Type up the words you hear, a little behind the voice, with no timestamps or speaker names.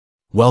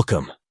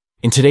Welcome.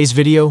 In today's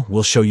video,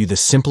 we'll show you the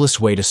simplest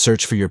way to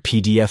search for your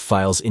PDF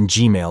files in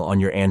Gmail on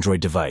your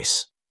Android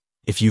device.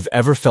 If you've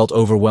ever felt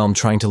overwhelmed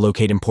trying to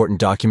locate important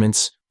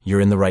documents,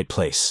 you're in the right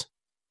place.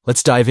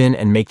 Let's dive in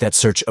and make that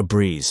search a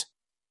breeze.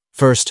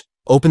 First,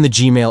 open the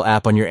Gmail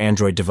app on your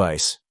Android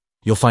device.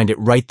 You'll find it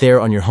right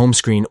there on your home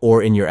screen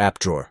or in your app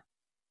drawer.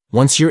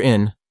 Once you're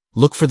in,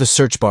 look for the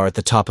search bar at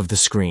the top of the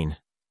screen.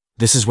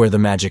 This is where the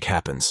magic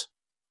happens.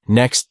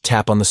 Next,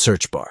 tap on the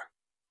search bar.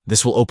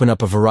 This will open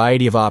up a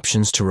variety of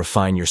options to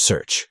refine your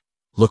search.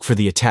 Look for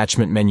the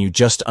attachment menu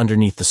just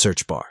underneath the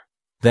search bar.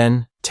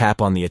 Then,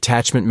 tap on the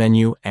attachment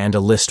menu and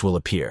a list will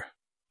appear.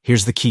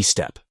 Here's the key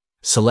step.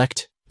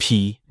 Select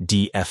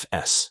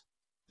PDFs.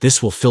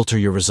 This will filter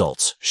your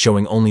results,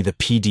 showing only the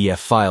PDF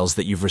files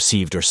that you've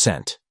received or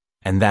sent.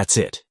 And that's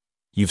it.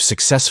 You've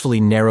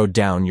successfully narrowed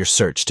down your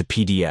search to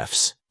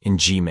PDFs in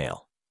Gmail.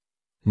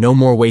 No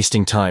more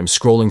wasting time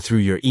scrolling through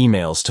your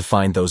emails to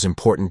find those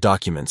important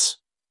documents.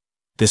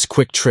 This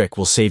quick trick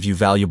will save you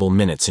valuable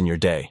minutes in your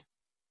day.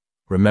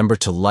 Remember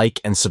to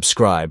like and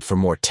subscribe for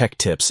more tech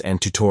tips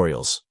and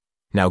tutorials.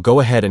 Now go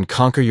ahead and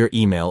conquer your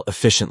email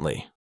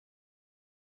efficiently.